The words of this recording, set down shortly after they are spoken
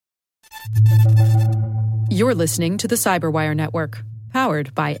You're listening to the Cyberwire Network,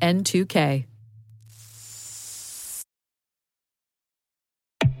 powered by N2K.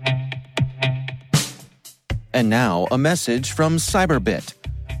 And now, a message from Cyberbit.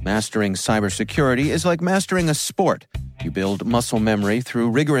 Mastering cybersecurity is like mastering a sport. You build muscle memory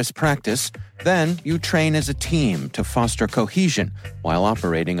through rigorous practice, then you train as a team to foster cohesion while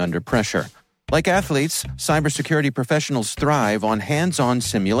operating under pressure. Like athletes, cybersecurity professionals thrive on hands-on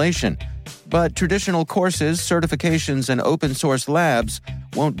simulation. But traditional courses, certifications, and open-source labs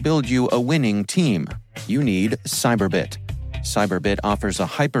won't build you a winning team. You need Cyberbit. Cyberbit offers a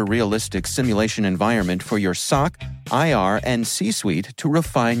hyper-realistic simulation environment for your SOC, IR, and C-suite to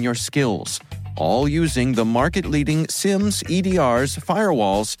refine your skills, all using the market-leading SIMs, EDRs,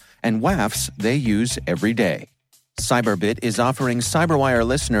 firewalls, and WAFs they use every day. Cyberbit is offering Cyberwire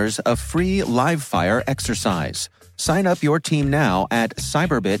listeners a free live-fire exercise. Sign up your team now at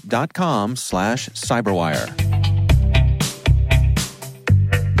cyberbit.com/cyberwire.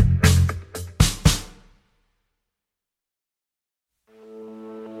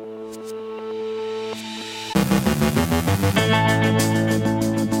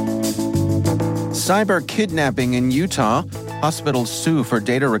 Cyber kidnapping in Utah. Hospitals sue for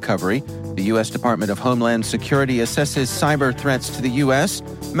data recovery. The U.S. Department of Homeland Security assesses cyber threats to the U.S.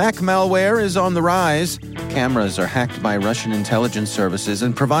 Mac malware is on the rise. Cameras are hacked by Russian intelligence services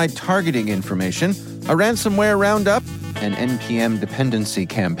and provide targeting information. A ransomware roundup. An NPM dependency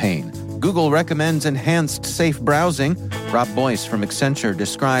campaign. Google recommends enhanced safe browsing. Rob Boyce from Accenture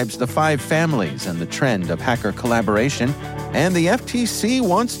describes the 5 families and the trend of hacker collaboration. And the FTC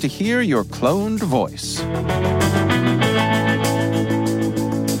wants to hear your cloned voice.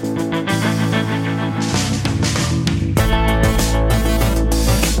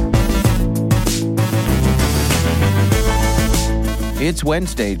 It's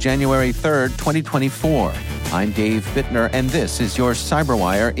Wednesday, January 3rd, 2024. I'm Dave Bittner, and this is your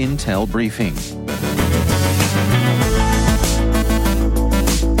Cyberwire Intel Briefing.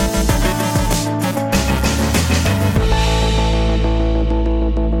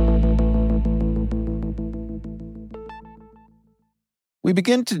 We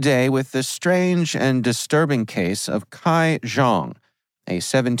begin today with the strange and disturbing case of Kai Zhang, a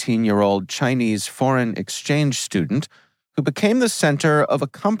 17-year-old Chinese foreign exchange student who became the center of a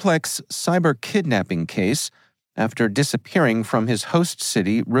complex cyber kidnapping case after disappearing from his host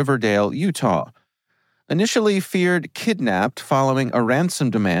city, Riverdale, Utah. Initially feared kidnapped following a ransom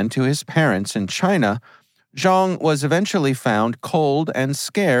demand to his parents in China, Zhang was eventually found cold and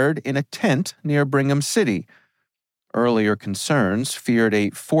scared in a tent near Brigham City. Earlier concerns feared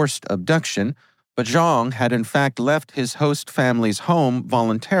a forced abduction, but Zhang had in fact left his host family's home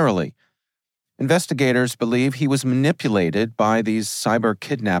voluntarily. Investigators believe he was manipulated by these cyber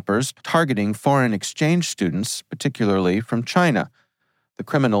kidnappers targeting foreign exchange students, particularly from China. The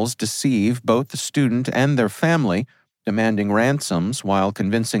criminals deceive both the student and their family, demanding ransoms while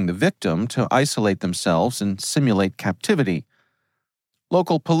convincing the victim to isolate themselves and simulate captivity.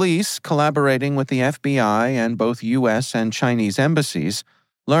 Local police, collaborating with the FBI and both U.S. and Chinese embassies,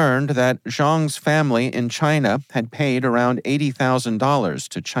 learned that Zhang's family in China had paid around $80,000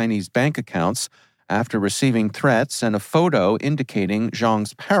 to Chinese bank accounts after receiving threats and a photo indicating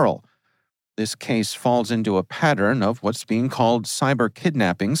Zhang's peril. This case falls into a pattern of what's being called cyber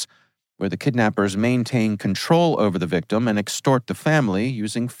kidnappings, where the kidnappers maintain control over the victim and extort the family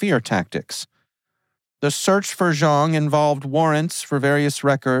using fear tactics. The search for Zhang involved warrants for various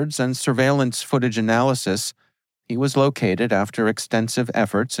records and surveillance footage analysis. He was located after extensive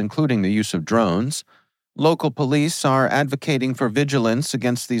efforts, including the use of drones. Local police are advocating for vigilance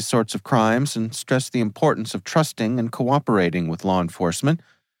against these sorts of crimes and stress the importance of trusting and cooperating with law enforcement.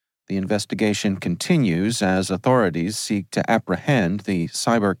 The investigation continues as authorities seek to apprehend the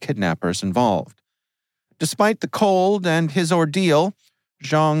cyber kidnappers involved. Despite the cold and his ordeal,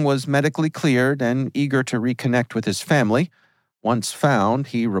 Zhang was medically cleared and eager to reconnect with his family. Once found,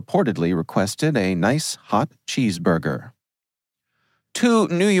 he reportedly requested a nice hot cheeseburger. 2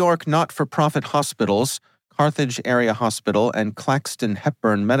 New York not-for-profit hospitals, Carthage Area Hospital and Claxton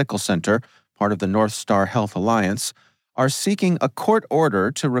Hepburn Medical Center, part of the North Star Health Alliance, are seeking a court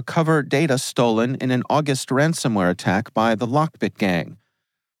order to recover data stolen in an August ransomware attack by the Lockbit Gang.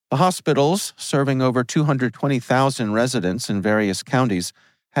 The hospitals, serving over 220,000 residents in various counties,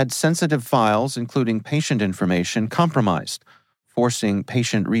 had sensitive files, including patient information, compromised, forcing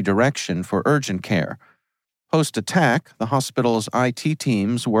patient redirection for urgent care. Post-attack, the hospital's IT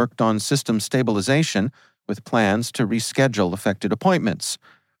teams worked on system stabilization with plans to reschedule affected appointments.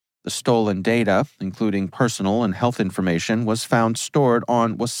 The stolen data, including personal and health information, was found stored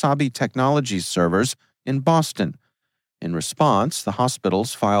on Wasabi Technologies servers in Boston. In response, the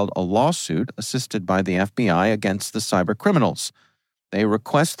hospitals filed a lawsuit assisted by the FBI against the cybercriminals. They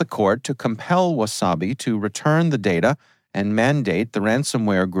request the court to compel Wasabi to return the data and mandate the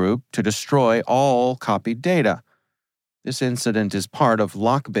ransomware group to destroy all copied data. This incident is part of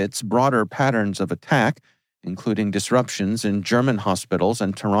Lockbit's broader patterns of attack, including disruptions in German hospitals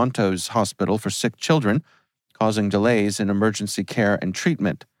and Toronto's Hospital for Sick Children, causing delays in emergency care and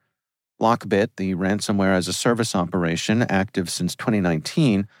treatment. Lockbit, the ransomware-as-a-service operation active since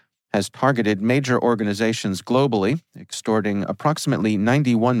 2019, has targeted major organizations globally, extorting approximately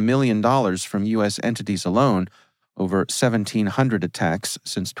 $91 million from U.S. entities alone, over 1,700 attacks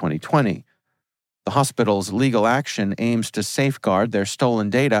since 2020. The hospital's legal action aims to safeguard their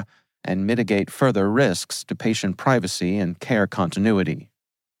stolen data and mitigate further risks to patient privacy and care continuity.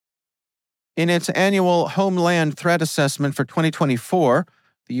 In its annual Homeland Threat Assessment for 2024,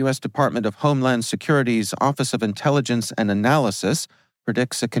 the U.S. Department of Homeland Security's Office of Intelligence and Analysis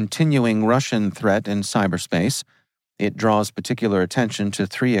predicts a continuing Russian threat in cyberspace. It draws particular attention to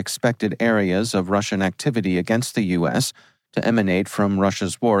 3 expected areas of Russian activity against the U.S. to emanate from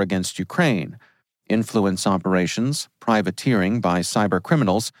Russia's war against Ukraine: influence operations, privateering by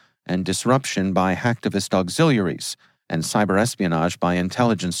cybercriminals, and disruption by hacktivist auxiliaries, and cyberespionage by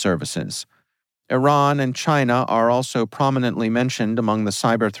intelligence services. Iran and China are also prominently mentioned among the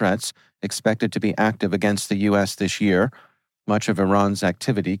cyber threats expected to be active against the U.S. this year. Much of Iran's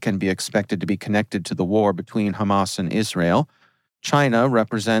activity can be expected to be connected to the war between Hamas and Israel. China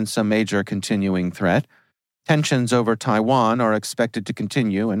represents a major continuing threat. Tensions over Taiwan are expected to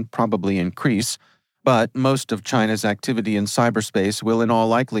continue and probably increase, but most of China's activity in cyberspace will in all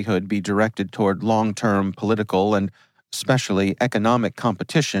likelihood be directed toward long-term political and especially economic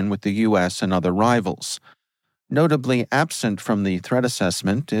competition with the U.S. and other rivals. Notably absent from the threat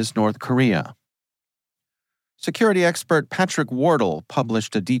assessment is North Korea. Security expert Patrick Wardle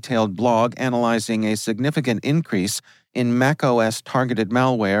published a detailed blog analyzing a significant increase in macOS targeted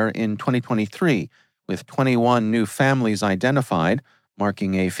malware in 2023, with 21 new families identified,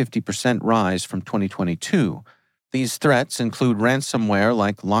 marking a 50% rise from 2022. These threats include ransomware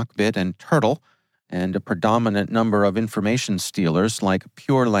like Lockbit and Turtle, and a predominant number of information stealers like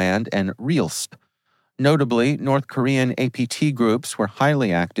Pureland and Realst. Notably, North Korean APT groups were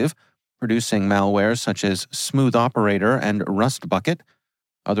highly active, producing malware such as Smooth Operator and Rust Bucket.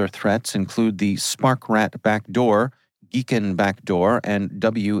 Other threats include the SparkRat backdoor, Geekin backdoor, and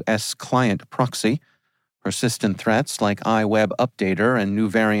WS Client proxy. Persistent threats like iWeb Updater and new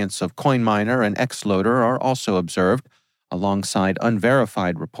variants of CoinMiner and Xloader are also observed, alongside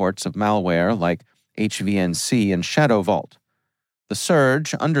unverified reports of malware like HVNC and Shadow Vault. The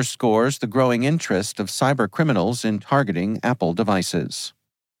surge underscores the growing interest of cybercriminals in targeting Apple devices.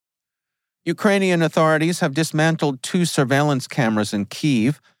 Ukrainian authorities have dismantled 2 surveillance cameras in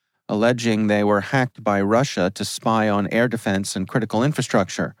Kyiv, alleging they were hacked by Russia to spy on air defense and critical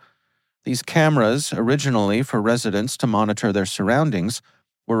infrastructure. These cameras, originally for residents to monitor their surroundings,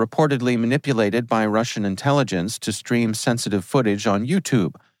 were reportedly manipulated by Russian intelligence to stream sensitive footage on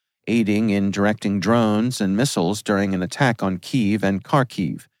YouTube, aiding in directing drones and missiles during an attack on Kyiv and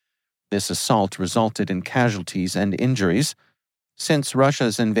Kharkiv. This assault resulted in casualties and injuries. Since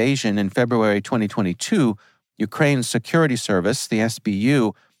Russia's invasion in February 2022, Ukraine's security service, the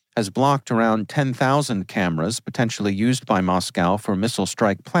SBU, has blocked around 10,000 cameras potentially used by Moscow for missile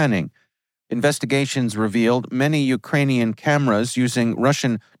strike planning. Investigations revealed many Ukrainian cameras using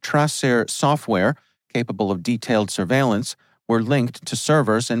Russian Tracer software, capable of detailed surveillance, were linked to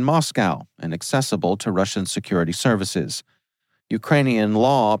servers in Moscow and accessible to Russian security services. Ukrainian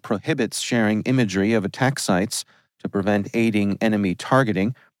law prohibits sharing imagery of attack sites to prevent aiding enemy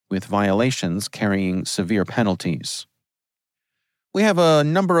targeting, with violations carrying severe penalties. We have a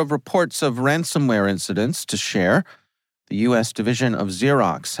number of reports of ransomware incidents to share. The U.S. division of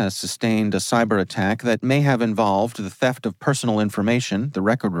Xerox has sustained a cyber attack that may have involved the theft of personal information, the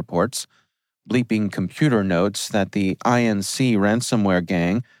record reports. Bleeping Computer notes that the INC ransomware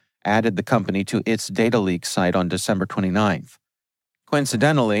gang added the company to its data leak site on December 29th.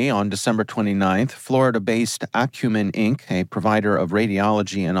 Coincidentally, on December 29th, Florida-based Acumen Inc., a provider of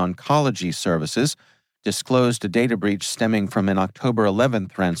radiology and oncology services, disclosed a data breach stemming from an October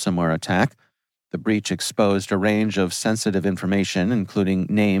 11th ransomware attack. The breach exposed a range of sensitive information, including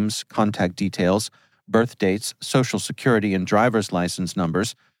names, contact details, birth dates, social security and driver's license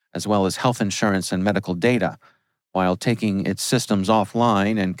numbers, as well as health insurance and medical data. While taking its systems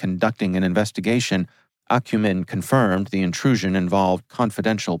offline and conducting an investigation, Acumen confirmed the intrusion involved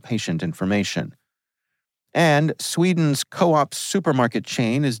confidential patient information. And Sweden's Co-op supermarket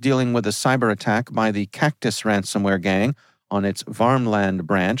chain is dealing with a cyber attack by the Cactus ransomware gang on its Värmland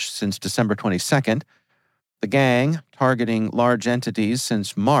branch since December 22nd. The gang, targeting large entities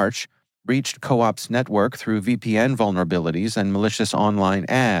since March, breached Co-op's network through VPN vulnerabilities and malicious online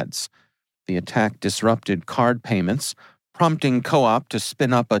ads. The attack disrupted card payments, prompting Co-op to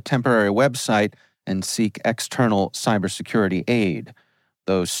spin up a temporary website and seek external cybersecurity aid.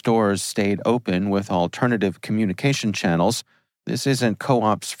 Though stores stayed open with alternative communication channels, this isn't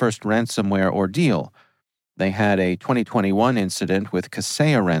Co-op's first ransomware ordeal. They had a 2021 incident with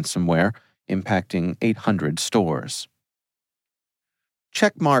Kaseya ransomware, impacting 800 stores.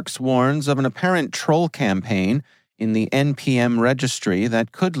 Checkmarks warns of an apparent troll campaign in the NPM registry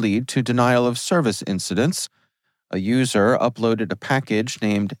that could lead to denial of service incidents. A user uploaded a package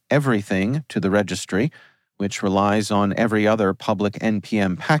named Everything to the registry, which relies on every other public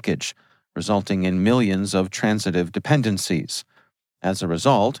NPM package, resulting in millions of transitive dependencies. As a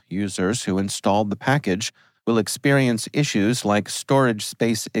result, users who installed the package will experience issues like storage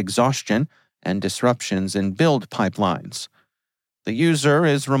space exhaustion and disruptions in build pipelines. The user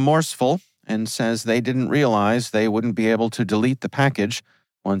is remorseful and says they didn't realize they wouldn't be able to delete the package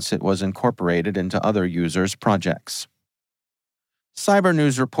once it was incorporated into other users' projects. Cyber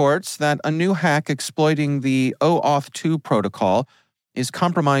News reports that a new hack exploiting the OAuth 2 protocol is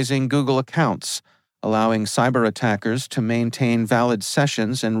compromising Google accounts, allowing cyber attackers to maintain valid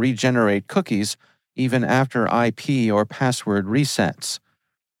sessions and regenerate cookies even after IP or password resets.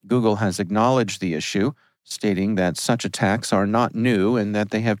 Google has acknowledged the issue, stating that such attacks are not new and that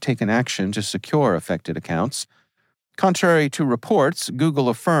they have taken action to secure affected accounts. Contrary to reports, Google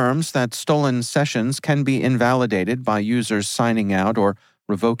affirms that stolen sessions can be invalidated by users signing out or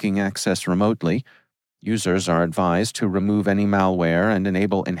revoking access remotely. Users are advised to remove any malware and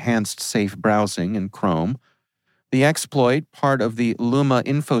enable enhanced safe browsing in Chrome. The exploit, part of the Luma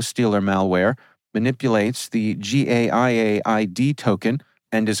InfoStealer malware, manipulates the GAIA ID token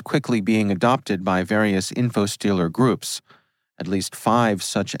and is quickly being adopted by various InfoStealer groups. At least 5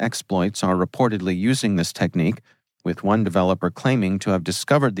 such exploits are reportedly using this technique, with one developer claiming to have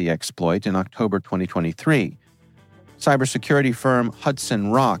discovered the exploit in October 2023. Cybersecurity firm Hudson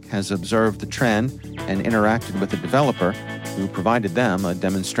Rock has observed the trend and interacted with the developer, who provided them a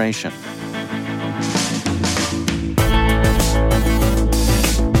demonstration.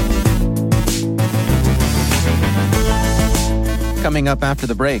 Coming up after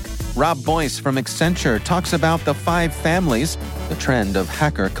the break, Rob Boyce from Accenture talks about the 5 families, the trend of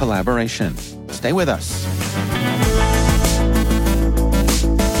hacker collaboration. Stay with us.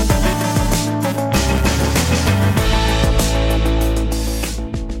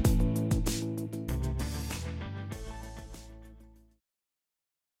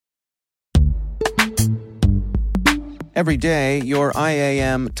 Every day, your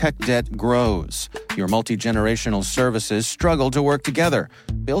IAM tech debt grows. Your multi-generational services struggle to work together.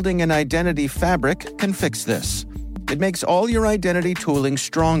 Building an identity fabric can fix this. It makes all your identity tooling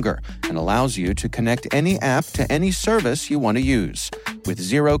stronger and allows you to connect any app to any service you want to use, with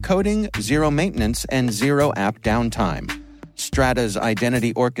zero coding, zero maintenance, and zero app downtime. Strata's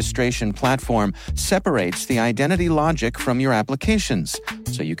identity orchestration platform separates the identity logic from your applications,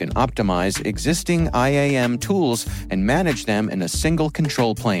 so you can optimize existing IAM tools and manage them in a single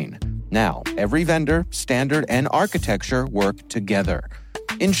control plane. Now, every vendor, standard, and architecture work together.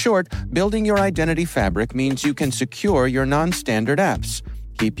 In short, building your identity fabric means you can secure your non-standard apps,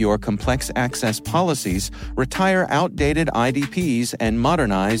 keep your complex access policies, retire outdated IDPs, and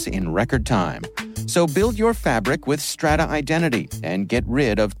modernize in record time. So build your fabric with Strata Identity and get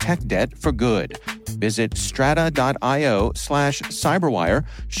rid of tech debt for good. Visit strata.io/cyberwire,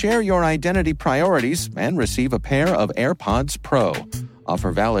 share your identity priorities, and receive a pair of AirPods Pro.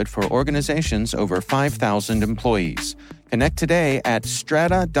 Offer valid for organizations over 5,000 employees. Connect today at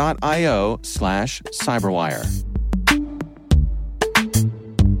strata.io/cyberwire.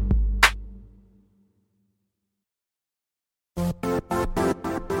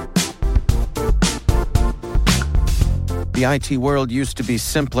 The IT world used to be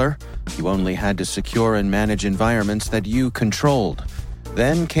simpler. You only had to secure and manage environments that you controlled.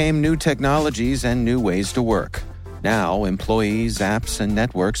 Then came new technologies and new ways to work. Now, employees, apps, and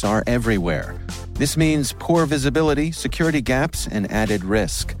networks are everywhere. This means poor visibility, security gaps, and added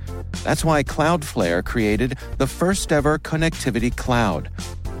risk. That's why Cloudflare created the first-ever connectivity cloud.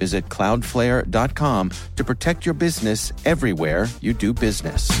 Visit cloudflare.com to protect your business everywhere you do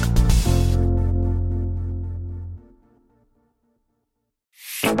business.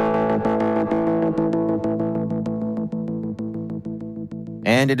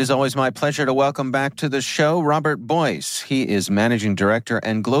 And it is always my pleasure to welcome back to the show Robert Boyce. He is Managing Director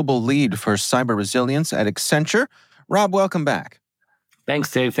and Global Lead for Cyber Resilience at Accenture. Rob, welcome back.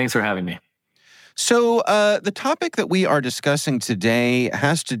 Thanks, Dave. Thanks for having me. So the topic that we are discussing today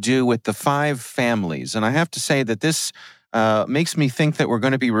has to do with the 5 families. And I have to say that this makes me think that we're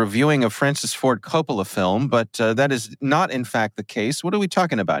going to be reviewing a Francis Ford Coppola film, but that is not, in fact, the case. What are we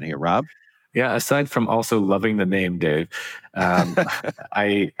talking about here, Rob? Yeah, aside from also loving the name, Dave,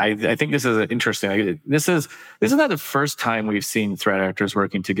 I think this is interesting. This is not the first time we've seen threat actors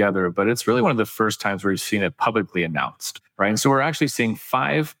working together, but it's really one of the first times we've seen it publicly announced, right? And so we're actually seeing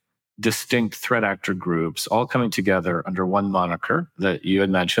 5 distinct threat actor groups all coming together under one moniker that you had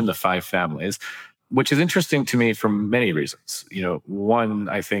mentioned, the 5 families, which is interesting to me for many reasons. One,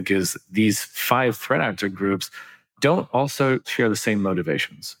 I think, is these 5 threat actor groups don't also share the same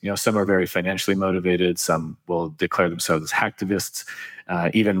motivations. Some are very financially motivated. Some will declare themselves as hacktivists.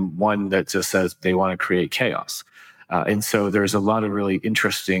 Even one that just says they want to create chaos. And so there's a lot of really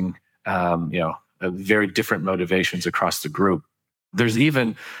interesting, very different motivations across the group. There's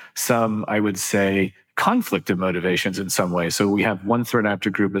even some, I would say, conflict of motivations in some way. So we have one threat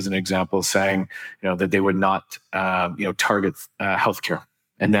actor group as an example saying, that they would not, target healthcare.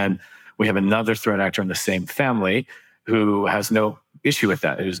 And then we have another threat actor in the same family who has no issue with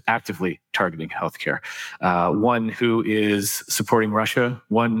that, who's actively targeting healthcare. One who is supporting Russia,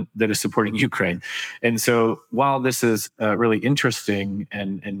 one that is supporting Ukraine. And so while this is really interesting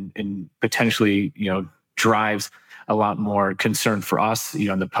and potentially, drives a lot more concern for us,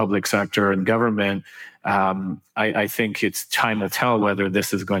 in the public sector and government, I think it's time to tell whether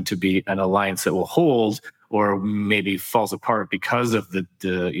this is going to be an alliance that will hold or maybe falls apart because of the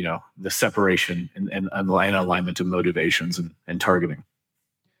separation and alignment of motivations and targeting.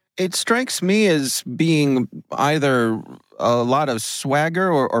 It strikes me as being either a lot of swagger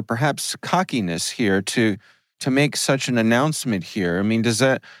or perhaps cockiness here to make such an announcement here. I mean, does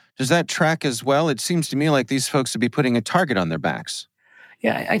that track as well? It seems to me like these folks would be putting a target on their backs.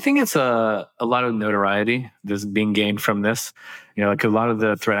 Yeah, I think it's a lot of notoriety that's being gained from this. Like a lot of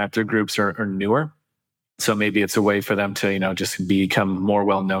the threat actor groups are newer. So maybe it's a way for them to, just become more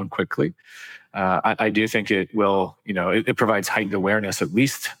well-known quickly. I do think it will, it provides heightened awareness, at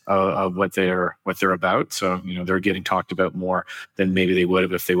least, of what they're about. So, they're getting talked about more than maybe they would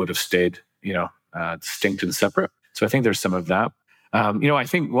have if they would have stayed, distinct and separate. So I think there's some of that. I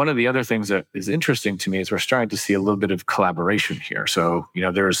think one of the other things that is interesting to me is we're starting to see a little bit of collaboration here. So,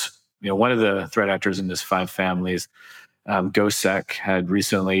 there's, one of the threat actors in this 5 families, GhostSec, had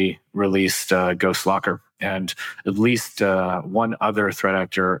recently released Ghost Locker, and at least one other threat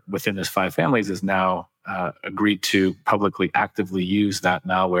actor within this 5 families has now agreed to publicly actively use that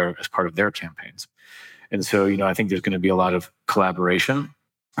malware as part of their campaigns. And so, I think there's going to be a lot of collaboration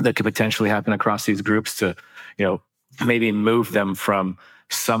that could potentially happen across these groups to, maybe move them from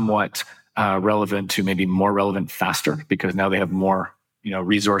somewhat relevant to maybe more relevant faster, because now they have more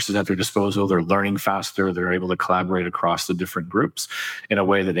resources at their disposal. They're learning faster. They're able to collaborate across the different groups in a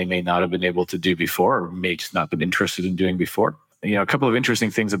way that they may not have been able to do before, or may just not been interested in doing before. A couple of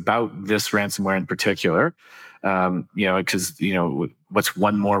interesting things about this ransomware in particular, because, what's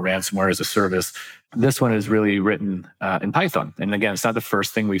one more ransomware as a service? This one is really written in Python. And again, it's not the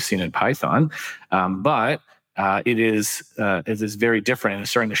first thing we've seen in Python, but it is very different, and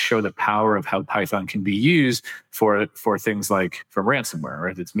it's starting to show the power of how Python can be used for things like from ransomware.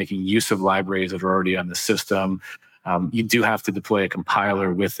 Right? It's making use of libraries that are already on the system. You do have to deploy a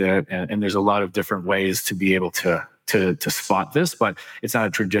compiler with it, and there's a lot of different ways to be able to spot this, but it's not a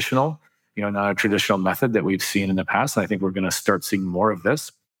traditional method that we've seen in the past. And I think we're going to start seeing more of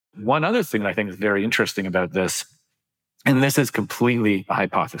this. One other thing that I think is very interesting about this, and this is completely a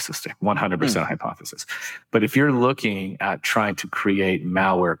hypothesis thing, 100% hypothesis. But if you're looking at trying to create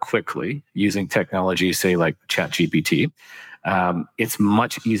malware quickly using technology, say like ChatGPT, it's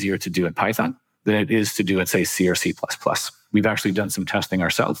much easier to do in Python than it is to do in, say, C or C++. We've actually done some testing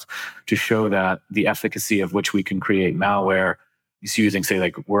ourselves to show that the efficacy of which we can create malware using, say,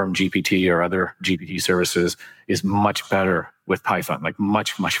 like Worm GPT or other GPT services is much better with Python, like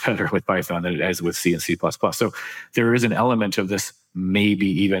much, much better with Python than it is with C and C++. So there is an element of this maybe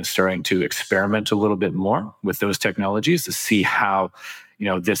even starting to experiment a little bit more with those technologies to see how,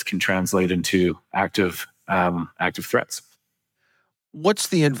 this can translate into active threats. What's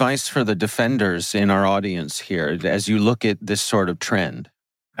the advice for the defenders in our audience here as you look at this sort of trend?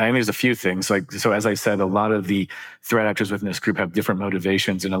 I think there's a few things. So as I said, a lot of the threat actors within this group have different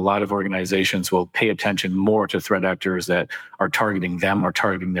motivations, and a lot of organizations will pay attention more to threat actors that are targeting them or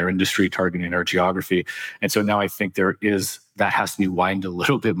targeting their industry, targeting their geography. And so now I think that has to be widened a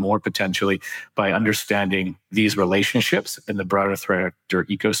little bit more potentially by understanding these relationships in the broader threat actor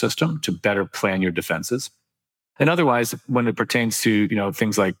ecosystem to better plan your defenses. And otherwise, when it pertains to,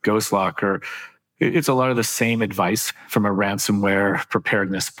 things like GhostLock, it's a lot of the same advice from a ransomware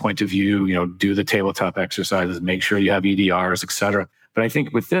preparedness point of view, do the tabletop exercises, make sure you have EDRs, et cetera. But I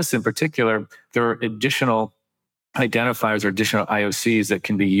think with this in particular, there are additional identifiers or additional IOCs that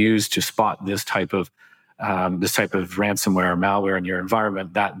can be used to spot this type of ransomware or malware in your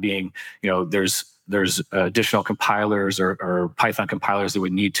environment. That being, there's additional compilers or Python compilers that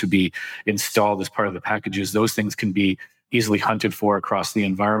would need to be installed as part of the packages. Those things can be easily hunted for across the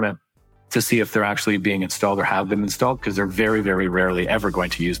environment to see if they're actually being installed or have been installed, because they're very, very rarely ever going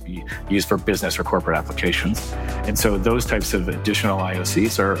to be used for business or corporate applications. And so those types of additional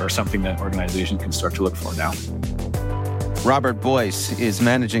IOCs are something that organizations can start to look for now. Robert Boyce is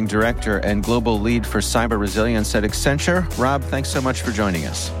Managing Director and Global Lead for Cyber Resilience at Accenture. Rob, thanks so much for joining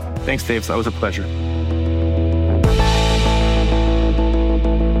us. Thanks, Dave. That was a pleasure.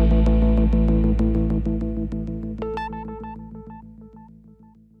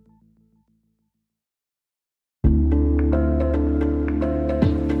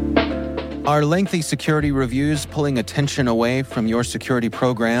 Are lengthy security reviews pulling attention away from your security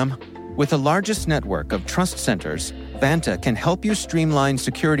program? With the largest network of trust centers, Vanta can help you streamline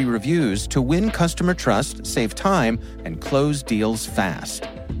security reviews to win customer trust, save time, and close deals fast.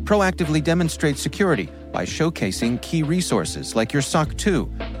 Proactively demonstrate security by showcasing key resources like your SOC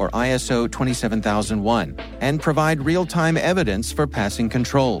 2 or ISO 27001 and provide real-time evidence for passing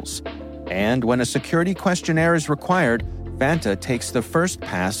controls. And when a security questionnaire is required, Vanta takes the first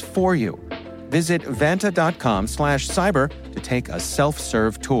pass for you. Visit vanta.com/cyber to take a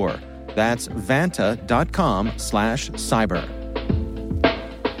self-serve tour. That's vanta.com/cyber.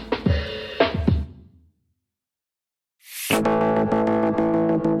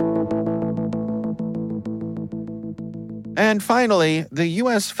 And finally, the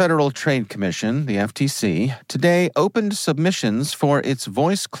U.S. Federal Trade Commission, the FTC, today opened submissions for its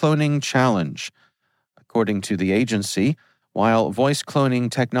voice cloning challenge. According to the agency, while voice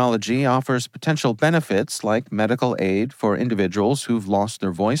cloning technology offers potential benefits like medical aid for individuals who've lost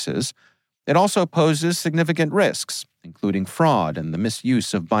their voices, it also poses significant risks, including fraud and the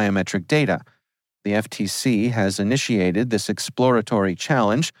misuse of biometric data. The FTC has initiated this exploratory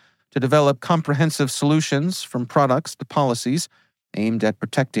challenge to develop comprehensive solutions from products to policies aimed at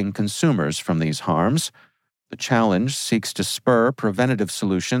protecting consumers from these harms. The challenge seeks to spur preventative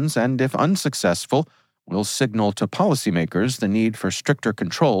solutions and, if unsuccessful, will signal to policymakers the need for stricter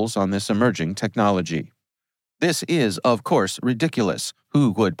controls on this emerging technology. This is, of course, ridiculous.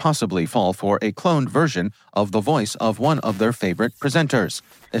 Who would possibly fall for a cloned version of the voice of one of their favorite presenters,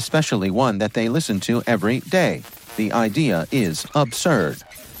 especially one that they listen to every day? The idea is absurd.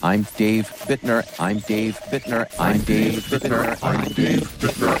 I'm Dave Bittner. I'm Dave Bittner. I'm Dave Bittner. I'm Dave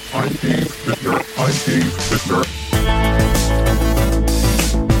Bittner. I'm Dave Bittner. I'm Dave Bittner.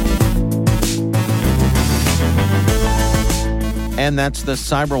 And that's the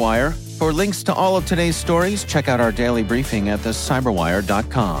Cyberwire. For links to all of today's stories, check out our daily briefing at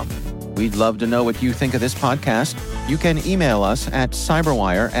thecyberwire.com. We'd love to know what you think of this podcast. You can email us at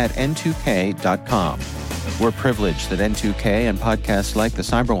cyberwire@n2k.com. We're privileged that N2K and podcasts like the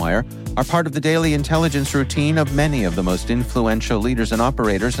Cyberwire are part of the daily intelligence routine of many of the most influential leaders and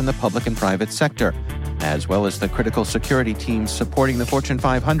operators in the public and private sector, as well as the critical security teams supporting the Fortune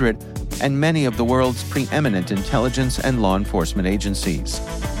 500 and many of the world's preeminent intelligence and law enforcement agencies.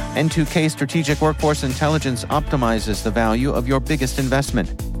 N2K Strategic Workforce Intelligence optimizes the value of your biggest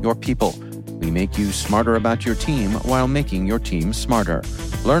investment, your people. We make you smarter about your team while making your team smarter.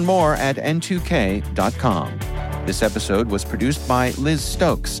 Learn more at n2k.com. This episode was produced by Liz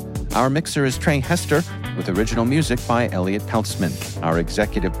Stokes. Our mixer is Trey Hester, with original music by Elliot Peltzman. Our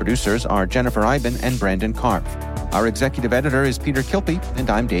executive producers are Jennifer Iben and Brandon Karpf. Our executive editor is Peter Kilpie, and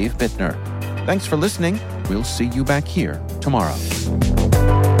I'm Dave Bittner. Thanks for listening. We'll see you back here tomorrow.